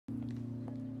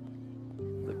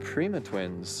Prima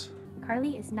twins.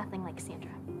 Carly is nothing like Sandra.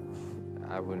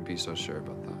 I wouldn't be so sure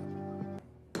about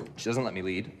that. She doesn't let me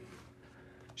lead.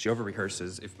 She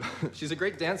over-rehearses. She's a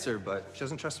great dancer, but she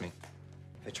doesn't trust me.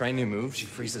 If I try a new move, she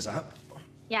freezes up.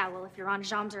 Yeah, well, if you're on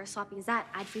Jams or as sloppy as that,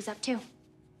 I'd freeze up too.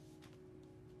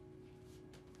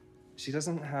 She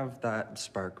doesn't have that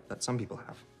spark that some people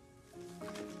have.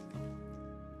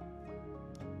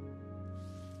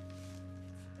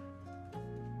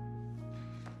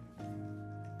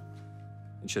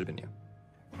 It should have been you.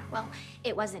 Well,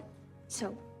 it wasn't.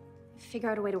 So, figure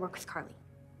out a way to work with Carly.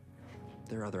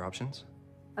 There are other options.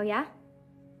 Oh, yeah?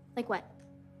 Like what?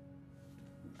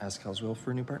 Ask Hellswell for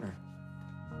a new partner.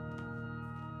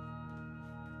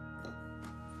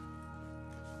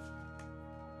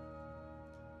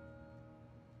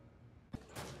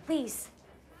 Please,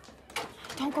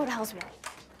 don't go to Hellswell.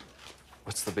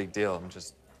 What's the big deal? I'm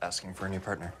just asking for a new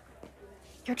partner.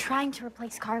 You're trying to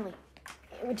replace Carly.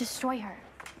 It would destroy her.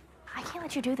 I can't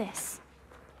let you do this.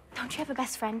 Don't you have a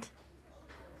best friend?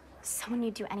 Someone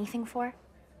you'd do anything for?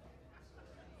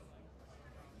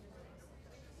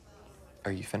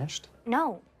 Are you finished?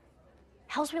 No.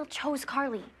 Hellswell chose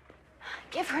Carly.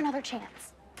 Give her another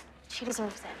chance. She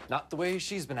deserves it. Not the way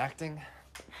she's been acting.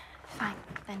 Fine,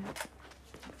 then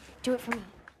do it for me.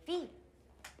 V,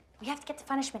 we have to get to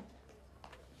punishment.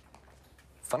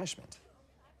 Punishment?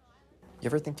 You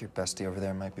ever think your bestie over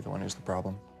there might be the one who's the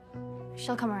problem?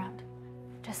 She'll come around.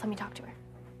 Just let me talk to her.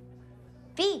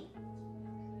 V!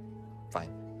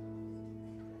 Fine.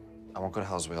 I won't go to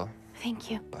Hellswell. Thank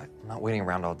you. But I'm not waiting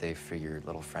around all day for your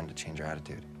little friend to change her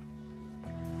attitude.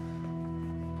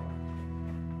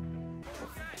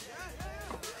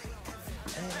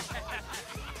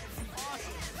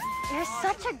 You're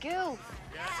such a goof.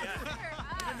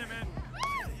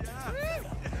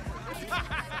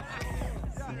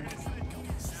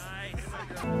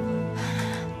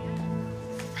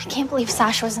 I can't believe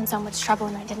Sasha was in so much trouble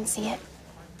and I didn't see it.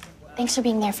 Thanks for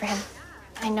being there for him.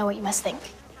 I know what you must think.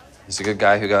 He's a good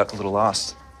guy who got a little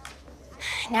lost.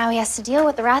 Now he has to deal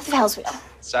with the wrath of Hellswell.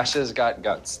 Sasha's got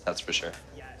guts, that's for sure.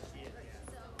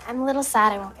 I'm a little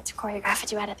sad I won't get to choreograph a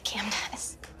duet at the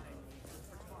campus.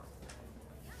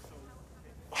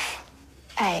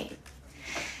 I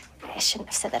shouldn't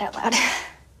have said that out loud.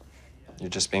 You're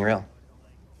just being real.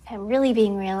 If I'm really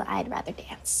being real, I'd rather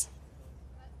dance.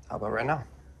 How about right now?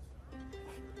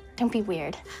 Don't be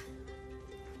weird.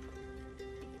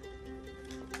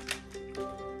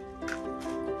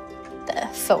 The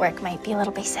footwork might be a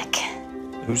little basic.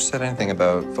 Who said anything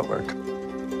about footwork?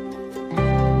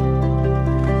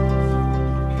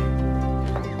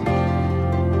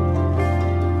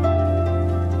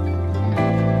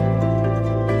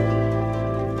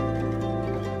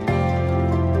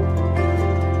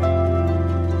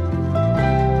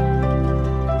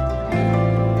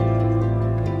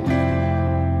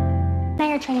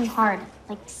 Training hard,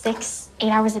 like 6, 8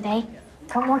 hours a day.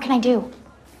 What more can I do?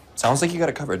 Sounds like you got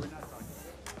it covered.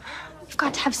 You've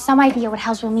got to have some idea what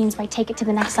Hellswell means by take it to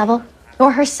the next level.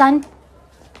 You're her son.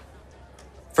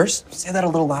 First, say that a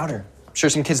little louder. I'm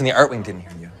sure some kids in the art wing didn't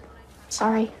hear you.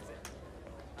 Sorry.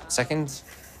 Second,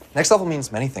 next level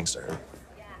means many things to her.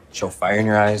 Show fire in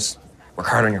your eyes, work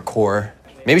hard on your core.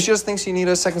 Maybe she just thinks you need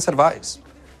a second set of eyes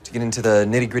to get into the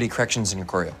nitty-gritty corrections in your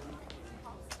choreo.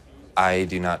 I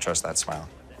do not trust that smile.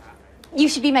 You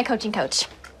should be my coaching coach.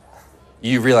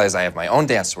 You realize I have my own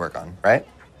dance to work on, right?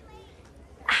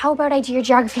 How about I do your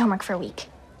geography homework for a week?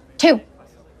 2.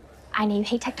 I know you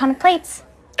hate tectonic plates.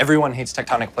 Everyone hates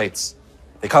tectonic plates.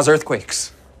 They cause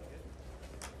earthquakes.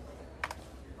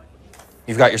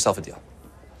 You've got yourself a deal.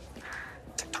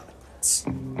 Tectonic plates.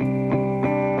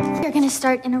 You're gonna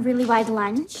start in a really wide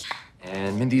lunge.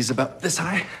 And Mindy's about this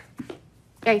high.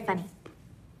 Very funny.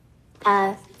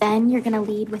 Then you're gonna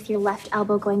lead with your left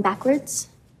elbow going backwards.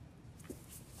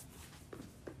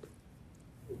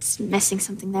 It's missing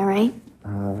something there, right?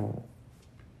 How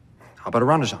about a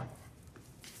rondajon?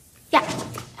 Yeah.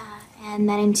 And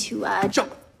then into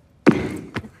Jump!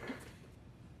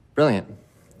 Brilliant.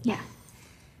 Yeah.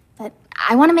 But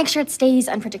I want to make sure it stays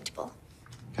unpredictable.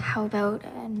 How about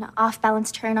an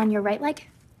off-balance turn on your right leg?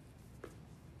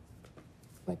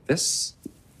 Like this?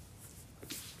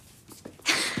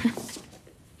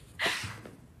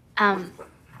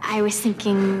 I was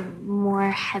thinking more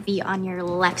heavy on your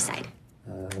left side.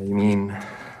 You mean...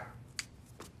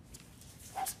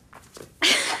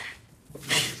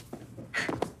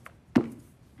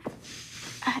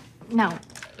 No,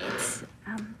 it's,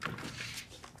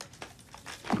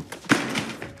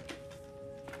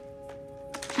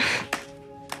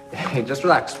 Hey, just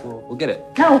relax. We'll get it.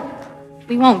 No,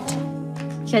 we won't.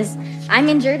 Because I'm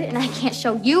injured and I can't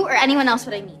show you or anyone else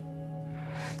what I mean.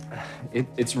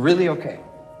 It's really okay.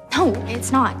 No,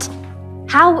 it's not.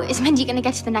 How is Mindy gonna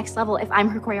get to the next level if I'm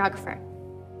her choreographer?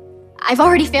 I've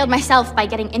already failed myself by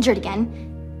getting injured again,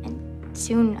 and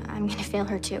soon I'm gonna fail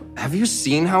her too. Have you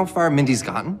seen how far Mindy's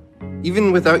gotten?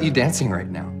 Even without you dancing right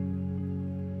now.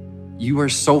 You are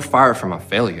so far from a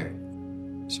failure.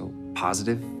 So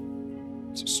positive,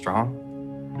 so strong,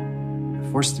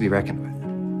 a force to be reckoned with.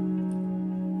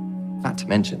 Not to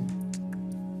mention,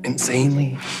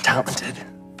 insanely talented.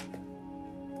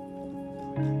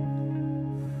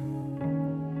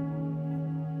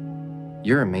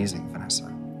 You're amazing, Vanessa.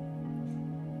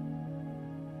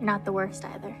 You're not the worst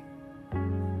either.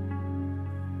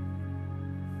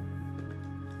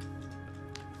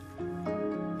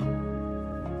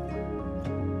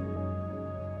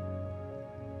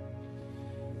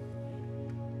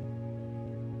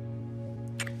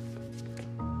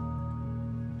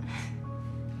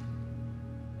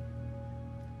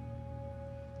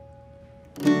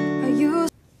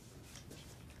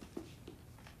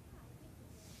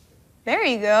 There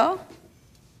you go.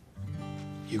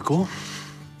 You cool?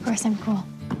 Of course I'm cool.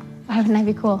 Why wouldn't I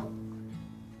be cool?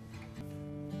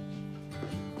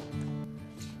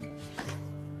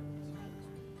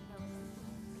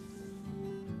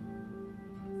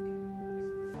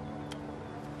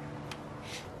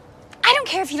 I don't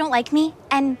care if you don't like me,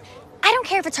 and I don't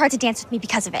care if it's hard to dance with me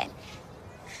because of it.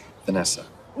 Vanessa.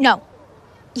 No.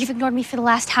 You've ignored me for the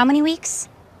last how many weeks?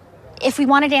 If we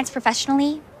want to dance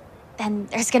professionally, then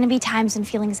there's gonna be times when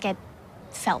feelings get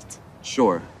felt.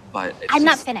 Sure, but I'm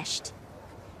not finished.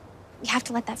 We have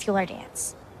to let that fuel our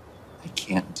dance. I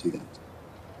can't do that.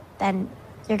 Then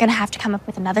you're gonna have to come up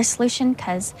with another solution,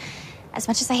 because as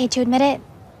much as I hate to admit it,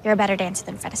 you're a better dancer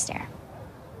than Fred Astaire.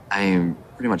 I am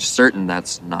pretty much certain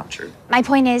that's not true. My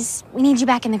point is, we need you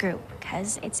back in the group,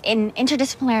 because it's an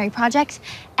interdisciplinary project,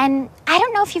 and I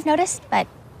don't know if you've noticed, but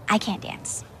I can't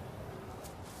dance.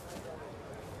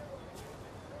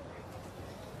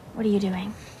 What are you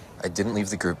doing? I didn't leave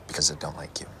the group because I don't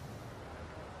like you.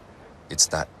 It's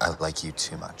that I like you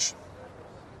too much.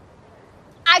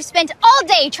 I've spent all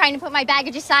day trying to put my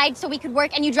baggage aside so we could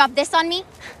work, and you drop this on me?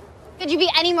 Could you be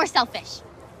any more selfish?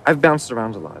 I've bounced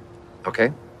around a lot,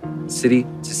 okay? City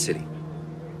to city.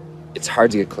 It's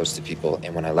hard to get close to people,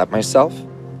 and when I let myself,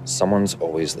 someone's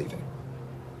always leaving.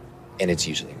 And it's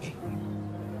usually me.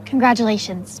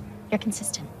 Congratulations. You're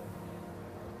consistent.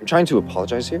 I'm trying to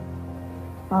apologize here.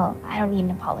 Well, I don't need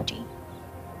an apology.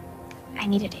 I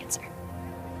need a dancer.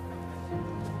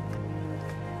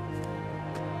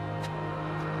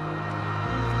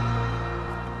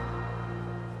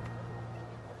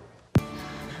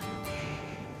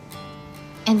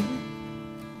 And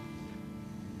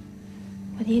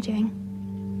what are you doing?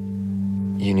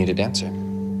 You need a dancer.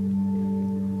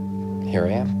 Here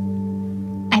I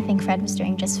am. I think Fred was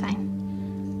doing just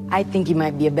fine. I think he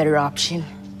might be a better option.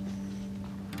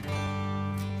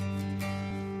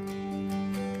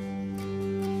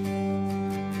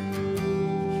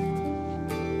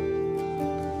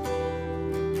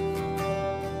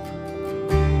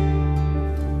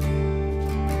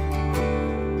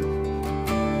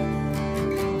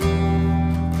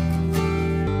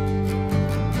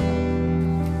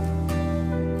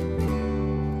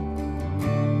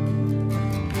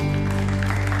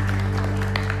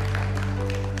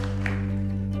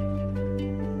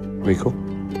 We cool?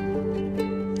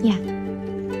 Yeah.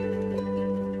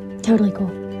 Totally cool.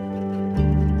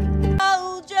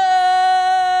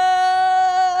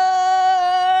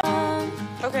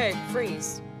 Okay,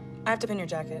 freeze. I have to pin your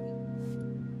jacket.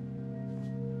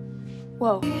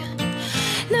 Whoa.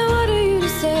 Now what are you to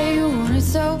say? You want it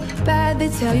so bad, they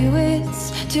tell you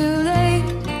it's too late.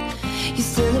 You're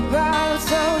still a proud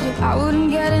soldier, I wouldn't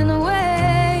get in the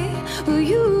way. Will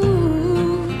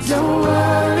you? Don't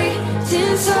worry,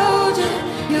 tin soldier,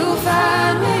 you'll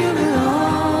find where you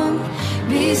belong.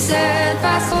 Be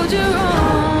steadfast, soldier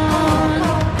on.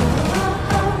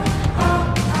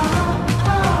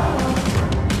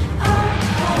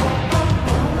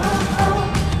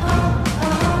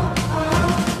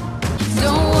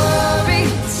 Don't worry,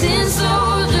 tin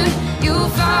soldier, you'll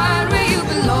find where you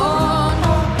belong.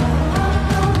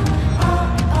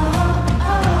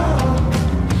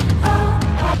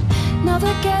 Now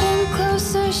they're getting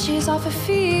closer, she's off her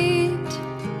feet.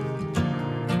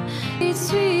 Sweet,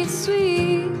 sweet,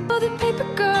 sweet. Oh, the paper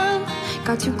girl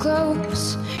got too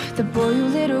close. The boy who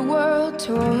lit her world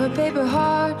tore her paper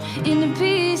heart into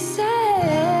pieces.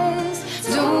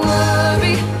 Don't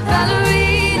worry,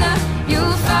 ballerina,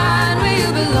 you'll find where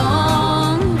you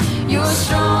belong. You're a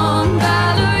strong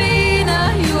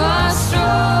ballerina, you are strong.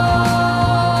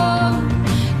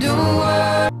 Don't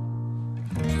worry.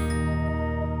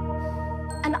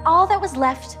 that was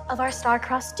left of our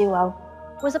star-crossed duo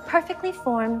was a perfectly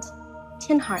formed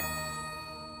tin heart.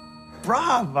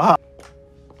 Bravo!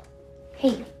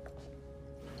 Hey,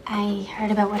 I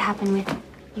heard about what happened with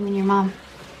you and your mom.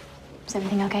 Is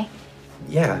everything okay?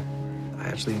 Yeah, I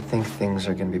actually think things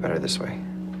are gonna be better this way.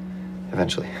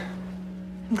 Eventually.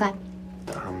 I'm glad.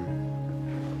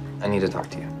 I need to talk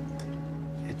to you.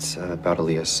 It's about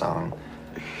Aaliyah's song.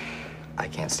 I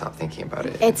can't stop thinking about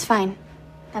it. It's fine.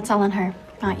 That's all on her,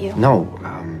 not you. No,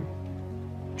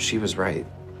 she was right.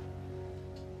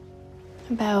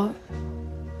 About?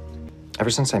 Ever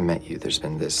since I met you, there's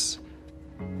been this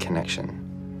connection.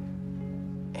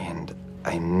 And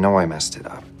I know I messed it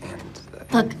up, and...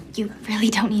 Look, you really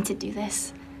don't need to do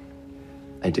this.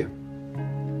 I do.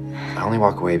 I only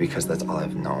walk away because that's all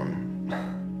I've known.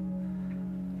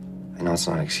 I know it's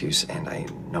not an excuse, and I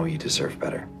know you deserve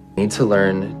better. I need to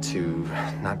learn to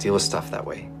not deal with stuff that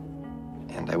way.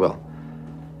 And I will.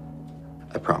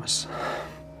 I promise.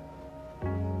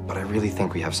 But I really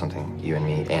think we have something, you and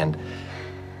me, and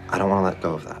I don't want to let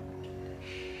go of that.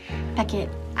 Beckett,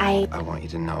 I want you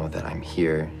to know that I'm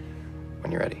here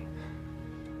when you're ready.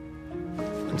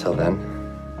 Until then,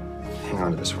 hang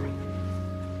on to this for me.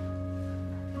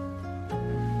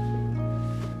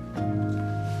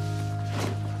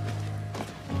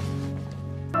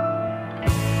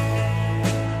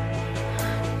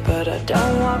 But I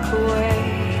don't walk away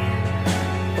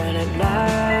when it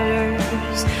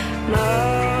matters most.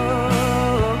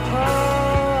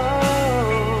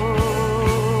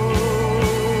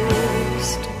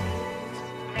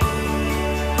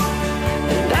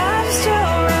 And I'm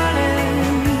still running,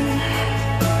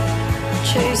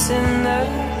 chasing the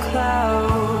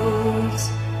clouds.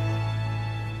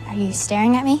 are you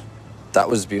staring at me? That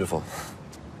was beautiful.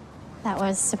 That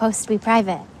was supposed to be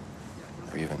private.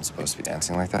 Were you even supposed to be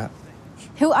dancing like that?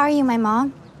 Who are you, my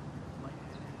mom?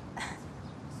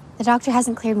 The doctor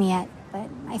hasn't cleared me yet, but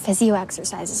my physio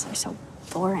exercises are so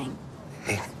boring.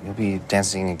 Hey, you'll be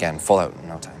dancing again, full out in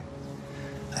no time.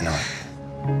 I know it.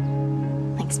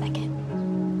 Thanks, Beckett.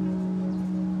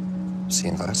 See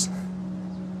you in class.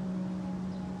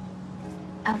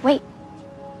 Wait.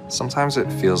 Sometimes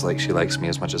it feels like she likes me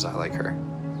as much as I like her.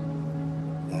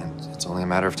 And it's only a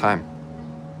matter of time.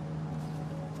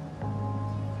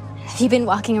 Have you been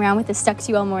walking around with this stuck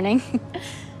to you all morning?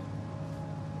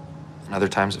 And other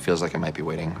times it feels like I might be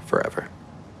waiting forever.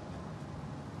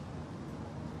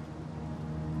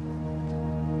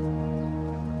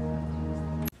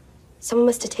 Someone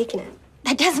must have taken it.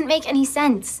 That doesn't make any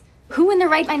sense. Who in their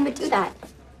right mind would do that?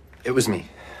 It was me.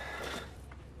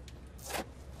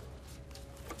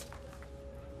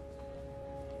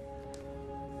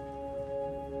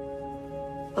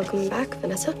 Welcome back,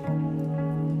 Vanessa.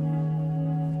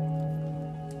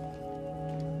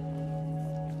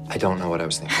 I don't know what I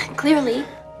was thinking. Clearly.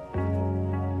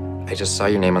 I just saw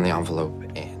your name on the envelope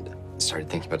and started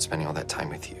thinking about spending all that time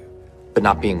with you, but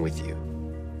not being with you.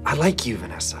 I like you,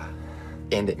 Vanessa.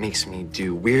 And it makes me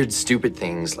do weird, stupid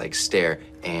things like stare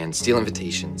and steal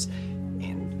invitations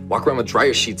and walk around with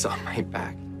dryer sheets on my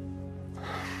back.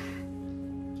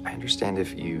 I understand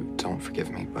if you don't forgive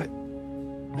me, but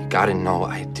you gotta know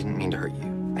I didn't mean to hurt you.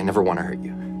 I never want to hurt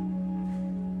you.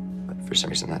 But for some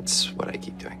reason, that's what I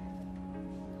keep doing.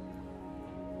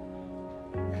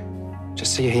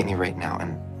 Just say you hate me right now,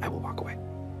 and I will walk away.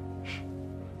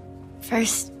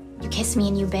 First, you kiss me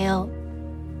and you bail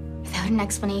without an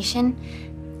explanation.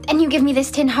 Then you give me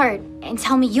this tin heart and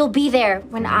tell me you'll be there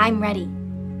when I'm ready.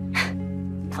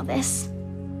 Now this.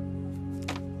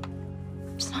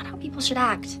 It's not how people should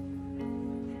act.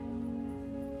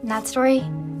 In that story,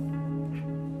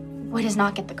 boy does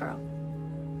not get the girl.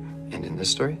 And in this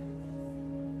story?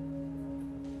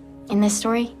 In this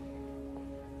story,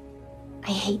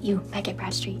 I hate you, Beckett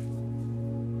Bradstreet.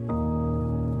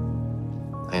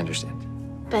 I understand.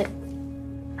 But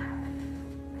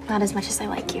not as much as I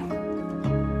like you.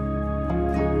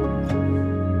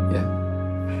 Yeah.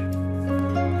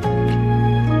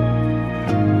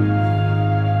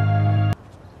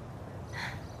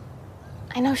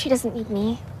 I know she doesn't need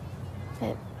me,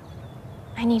 but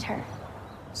I need her.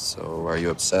 So are you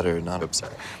upset or not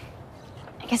upset?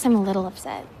 I guess I'm a little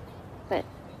upset, but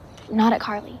not at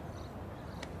Carly.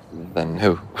 Then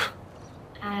who?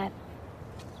 At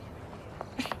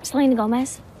Selena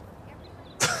Gomez.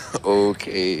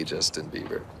 Okay, Justin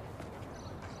Bieber.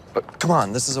 But come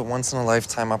on, this is a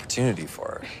once-in-a-lifetime opportunity for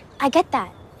her. I get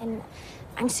that, and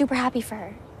I'm super happy for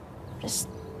her. Just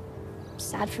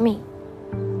sad for me.